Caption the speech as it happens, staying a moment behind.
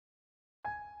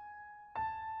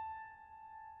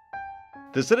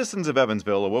The citizens of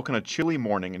Evansville awoke on a chilly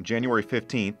morning on January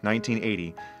 15,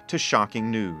 1980, to shocking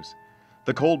news.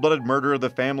 The cold-blooded murder of the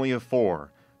family of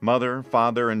four, mother,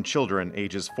 father, and children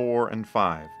ages 4 and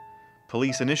 5.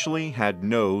 Police initially had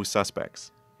no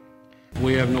suspects.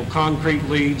 We have no concrete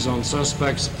leads on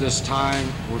suspects at this time.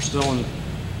 We're still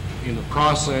in the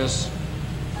process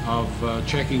of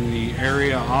checking the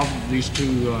area of these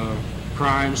two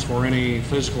crimes for any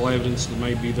physical evidence that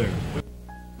may be there.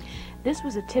 This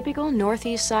was a typical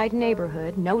Northeast Side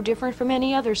neighborhood, no different from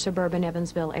any other suburban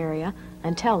Evansville area,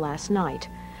 until last night.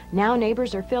 Now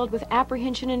neighbors are filled with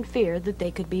apprehension and fear that they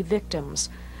could be victims.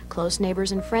 Close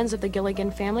neighbors and friends of the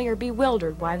Gilligan family are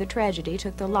bewildered why the tragedy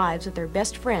took the lives of their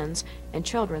best friends and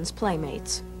children's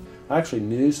playmates. I actually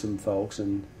knew some folks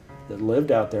that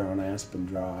lived out there on Aspen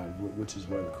Drive, which is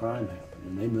where the crime happened,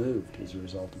 and they moved as a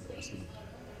result of this.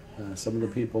 And, some of the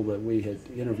people that we had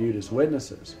interviewed as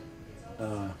witnesses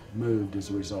moved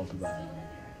as a result of that.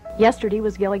 Yesterday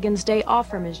was Gilligan's day off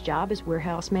from his job as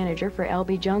warehouse manager for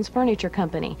L.B. Jones Furniture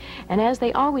Company, and as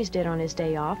they always did on his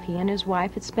day off, he and his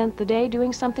wife had spent the day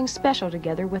doing something special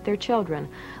together with their children.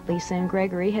 Lisa and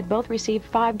Gregory had both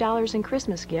received $5 in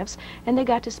Christmas gifts, and they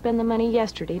got to spend the money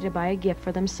yesterday to buy a gift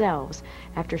for themselves.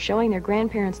 After showing their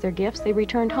grandparents their gifts, they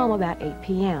returned home about 8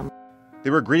 p.m. They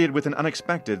were greeted with an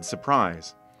unexpected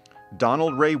surprise.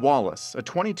 Donald Ray Wallace, a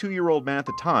 22-year-old man at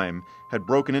the time, had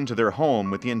broken into their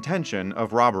home with the intention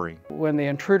of robbery. When the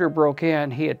intruder broke in,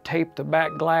 he had taped the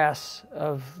back glass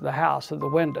of the house, of the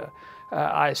window,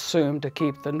 I assumed to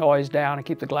keep the noise down and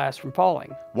keep the glass from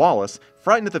falling. Wallace,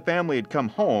 frightened that the family had come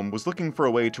home, was looking for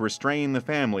a way to restrain the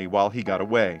family while he got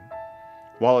away.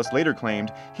 Wallace later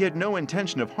claimed he had no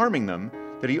intention of harming them,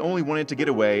 that he only wanted to get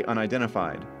away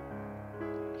unidentified.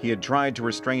 He had tried to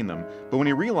restrain them, but when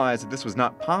he realized that this was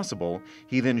not possible,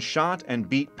 he then shot and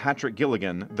beat Patrick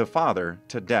Gilligan, the father,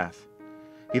 to death.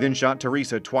 He then shot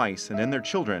Teresa twice and then their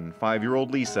children,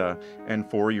 5-year-old Lisa and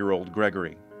 4-year-old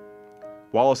Gregory.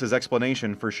 Wallace's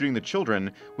explanation for shooting the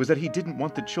children was that he didn't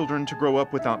want the children to grow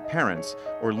up without parents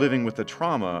or living with the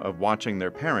trauma of watching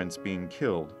their parents being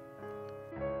killed.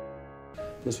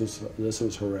 This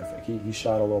was horrific. He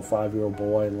shot a little 5-year-old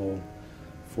boy and a little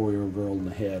 4-year-old girl in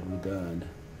the head with a gun.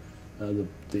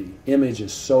 The image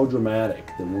is so dramatic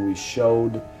that when we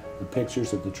showed the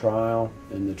pictures at the trial,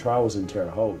 and the trial was in Terre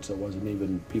Haute, so it wasn't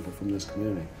even people from this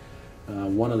community,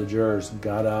 one of the jurors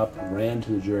got up, ran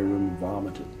to the jury room and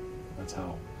vomited. That's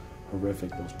how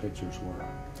horrific those pictures were.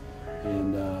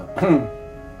 And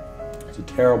it's a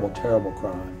terrible, terrible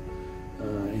crime.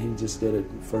 And he just did it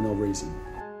for no reason.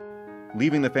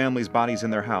 Leaving the family's bodies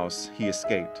in their house, he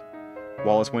escaped.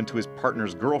 Wallace went to his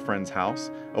partner's girlfriend's house,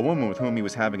 a woman with whom he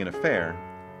was having an affair.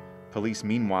 Police,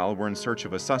 meanwhile, were in search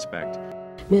of a suspect.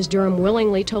 Ms. Durham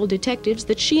willingly told detectives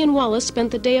that she and Wallace spent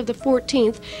the day of the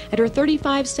 14th at her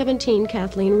 3517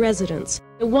 Kathleen residence.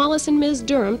 Wallace and Ms.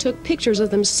 Durham took pictures of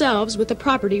themselves with the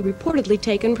property reportedly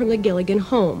taken from the Gilligan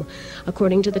home.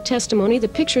 According to the testimony, the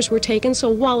pictures were taken so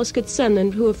Wallace could send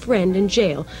them to a friend in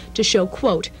jail to show,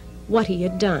 quote, what he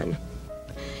had done.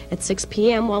 At 6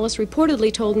 p.m., Wallace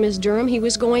reportedly told Ms. Durham he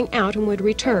was going out and would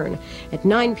return. At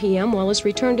 9 p.m., Wallace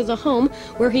returned to the home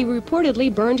where he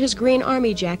reportedly burned his green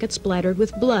army jacket splattered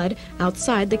with blood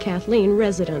outside the Kathleen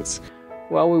residence.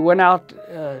 Well, we went out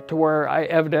to where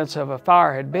evidence of a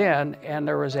fire had been, and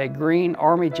there was a green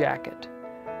army jacket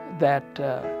that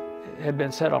had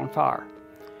been set on fire.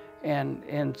 And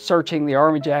in searching the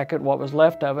army jacket, what was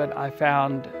left of it, I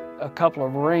found a couple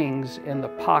of rings in the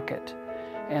pocket.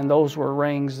 And those were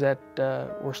rings that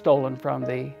were stolen from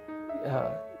the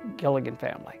Gilligan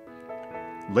family.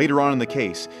 Later on in the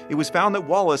case, it was found that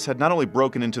Wallace had not only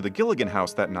broken into the Gilligan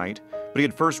house that night, but he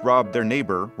had first robbed their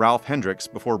neighbor, Ralph Hendricks,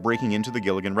 before breaking into the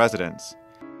Gilligan residence.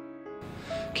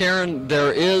 Karen,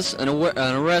 there is an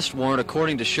arrest warrant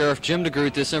according to Sheriff Jim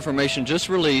DeGroot. This information just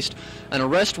released. An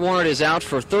arrest warrant is out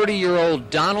for 30-year-old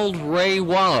Donald Ray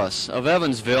Wallace of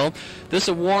Evansville. This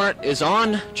warrant is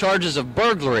on charges of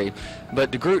burglary, but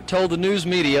DeGroot told the news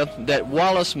media that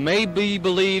Wallace may be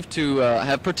believed to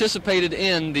have participated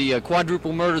in the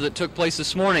quadruple murder that took place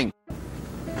this morning.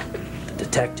 The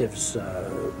detectives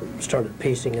started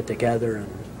piecing it together,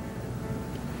 and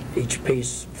each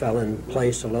piece fell in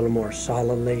place a little more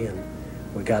solidly, and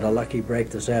we got a lucky break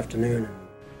this afternoon.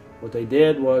 What they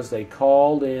did was they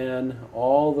called in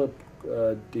all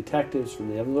the detectives from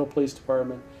the Evansville Police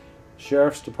Department,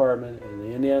 Sheriff's Department, and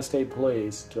the Indiana State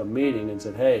Police to a meeting and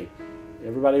said, hey,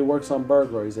 everybody who works on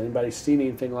burglaries, anybody seen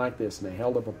anything like this? And they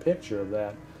held up a picture of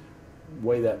that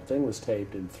way that thing was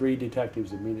taped, and 3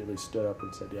 detectives immediately stood up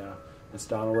and said, yeah, that's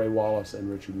Donald Ray Wallace and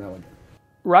Richard Milligan.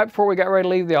 Right before we got ready to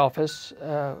leave the office,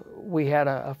 we had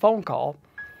a phone call,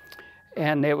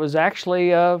 And it was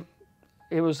actually,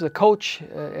 it was the coach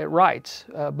at Wright's,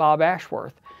 Bob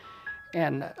Ashworth.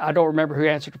 And I don't remember who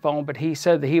answered the phone, but he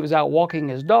said that he was out walking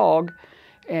his dog,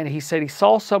 and he said he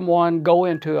saw someone go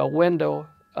into a window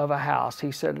of a house.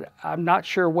 He said, I'm not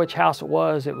sure which house it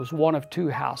was one of two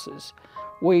houses.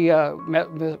 We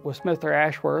met with Mr.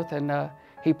 Ashworth, and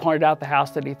he pointed out the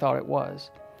house that he thought it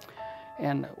was.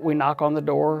 And we knock on the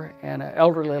door, and an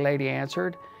elderly lady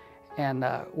answered, and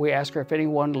we asked her if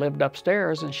anyone lived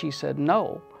upstairs, and she said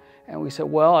no. And we said,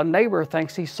 well, a neighbor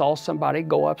thinks he saw somebody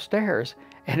go upstairs.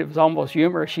 And it was almost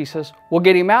humorous. She says, well,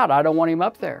 get him out. I don't want him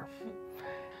up there.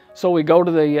 So we go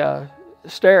to the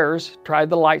stairs, tried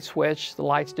the light switch. The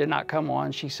lights did not come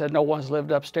on. She said no one's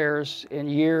lived upstairs in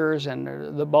years, and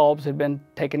the bulbs had been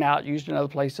taken out, used in other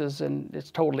places, and it's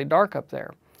totally dark up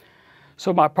there.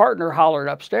 So my partner hollered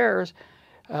upstairs,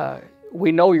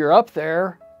 we know you're up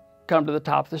there, come to the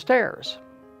top of the stairs.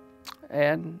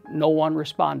 And no one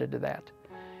responded to that.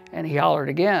 And he hollered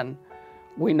again,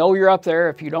 we know you're up there.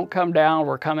 If you don't come down,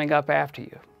 we're coming up after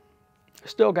you.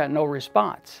 Still got no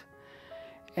response.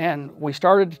 And we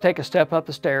started to take a step up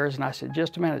the stairs, and I said,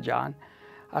 just a minute, John.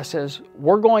 I says,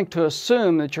 we're going to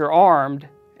assume that you're armed,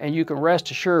 and you can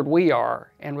rest assured we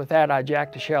are. And with that, I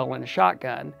jacked a shell in a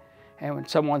shotgun. And when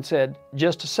someone said,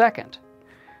 just a second,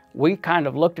 we kind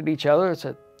of looked at each other and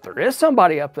said, there is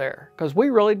somebody up there, because we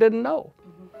really didn't know.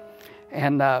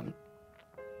 And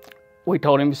we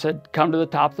told him, we said, come to the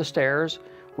top of the stairs.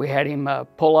 We had him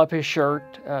pull up his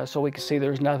shirt so we could see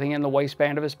there's nothing in the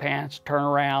waistband of his pants, turn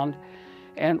around.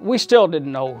 And we still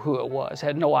didn't know who it was,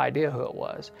 had no idea who it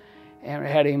was. And we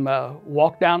had him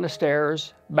walk down the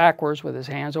stairs backwards with his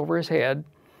hands over his head.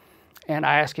 And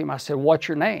I asked him, I said, what's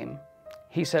your name?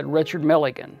 He said, Richard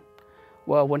Milligan.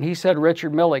 Well, when he said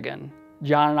Richard Milligan,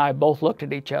 John and I both looked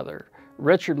at each other.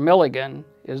 Richard Milligan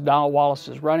is Donald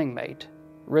Wallace's running mate.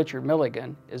 Richard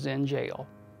Milligan is in jail.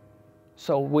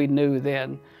 So we knew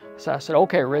then. So I said,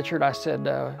 okay, Richard, I said,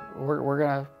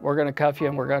 we're gonna cuff you,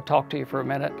 and we're gonna talk to you for a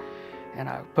minute. And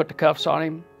I put the cuffs on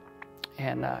him,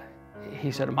 and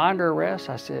he said, am I under arrest?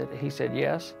 He said,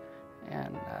 yes.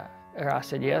 And I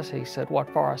said, yes. He said, what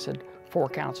for? I said, 4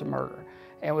 counts of murder.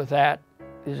 And with that,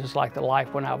 it was just like the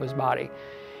life went out of his body.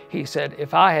 He said,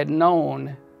 if I had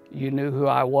known you knew who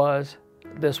I was,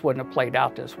 this wouldn't have played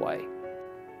out this way.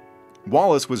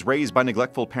 Wallace was raised by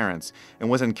neglectful parents and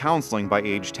was in counseling by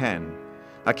age 10.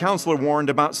 A counselor warned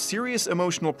about serious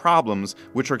emotional problems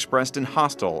which are expressed in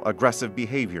hostile, aggressive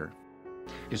behavior.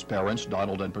 His parents,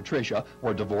 Donald and Patricia,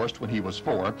 were divorced when he was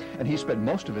 4, and he spent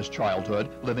most of his childhood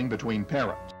living between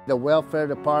parents. The welfare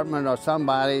department or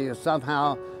somebody,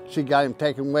 somehow she got him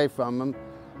taken away from him,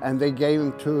 and they gave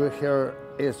him to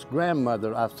his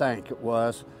grandmother, I think it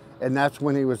was. And that's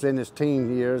when he was in his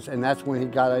teen years, and that's when he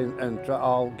got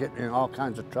getting in all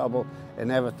kinds of trouble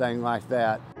and everything like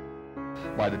that.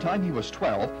 By the time he was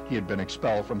 12, he had been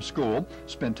expelled from school,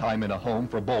 spent time in a home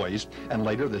for boys, and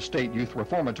later the State Youth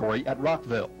Reformatory at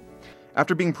Rockville.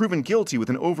 After being proven guilty with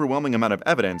an overwhelming amount of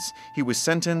evidence, he was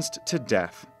sentenced to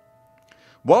death.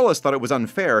 Wallace thought it was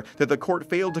unfair that the court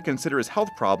failed to consider his health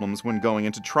problems when going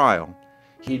into trial.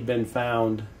 He'd been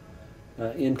found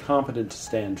incompetent to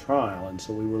stand trial, and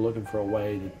so we were looking for a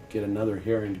way to get another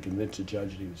hearing to convince the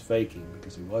judge that he was faking,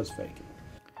 because he was faking.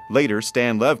 Later,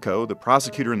 Stan Levko, the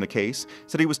prosecutor in the case,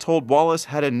 said he was told Wallace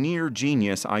had a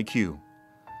near-genius IQ.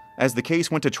 As the case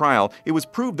went to trial, it was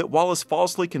proved that Wallace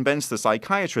falsely convinced the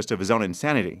psychiatrist of his own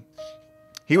insanity.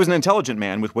 He was an intelligent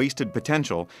man with wasted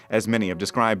potential, as many have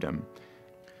described him.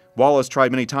 Wallace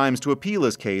tried many times to appeal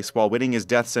his case while waiting his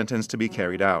death sentence to be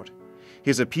carried out.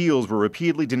 His appeals were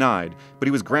repeatedly denied, but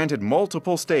he was granted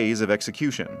multiple stays of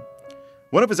execution.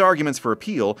 One of his arguments for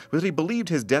appeal was that he believed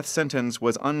his death sentence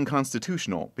was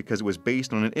unconstitutional because it was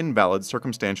based on an invalid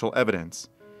circumstantial evidence.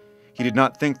 He did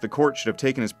not think the court should have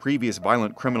taken his previous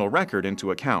violent criminal record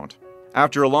into account.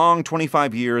 After a long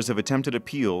 25 years of attempted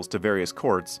appeals to various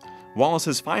courts,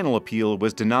 Wallace's final appeal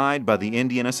was denied by the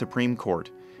Indiana Supreme Court,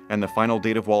 and the final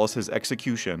date of Wallace's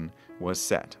execution was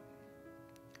set.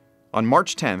 On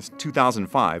March 10,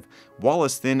 2005,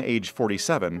 Wallace, then age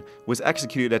 47, was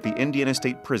executed at the Indiana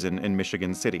State Prison in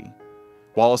Michigan City.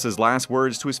 Wallace's last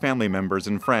words to his family members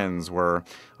and friends were,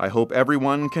 "I hope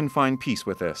everyone can find peace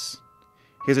with this."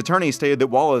 His attorney stated that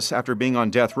Wallace, after being on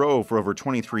death row for over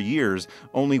 23 years,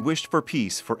 only wished for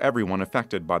peace for everyone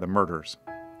affected by the murders.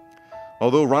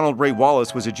 Although Ronald Ray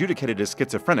Wallace was adjudicated as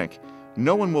schizophrenic,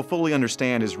 no one will fully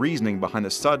understand his reasoning behind the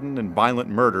sudden and violent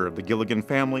murder of the Gilligan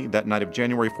family that night of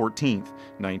January 14,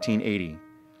 1980.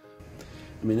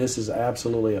 I mean, this is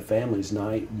absolutely a family's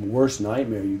worst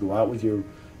nightmare. You go out with your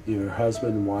your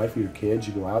husband and wife, or your kids,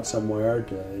 you go out somewhere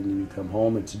and then you come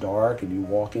home, it's dark, and you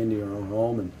walk into your own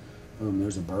home and boom,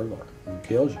 there's a burglar and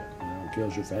kills you,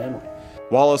 kills your family.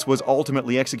 Wallace was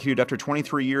ultimately executed after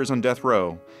 23 years on death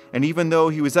row, and even though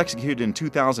he was executed in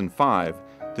 2005,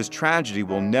 this tragedy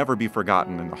will never be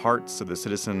forgotten in the hearts of the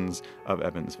citizens of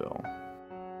Evansville.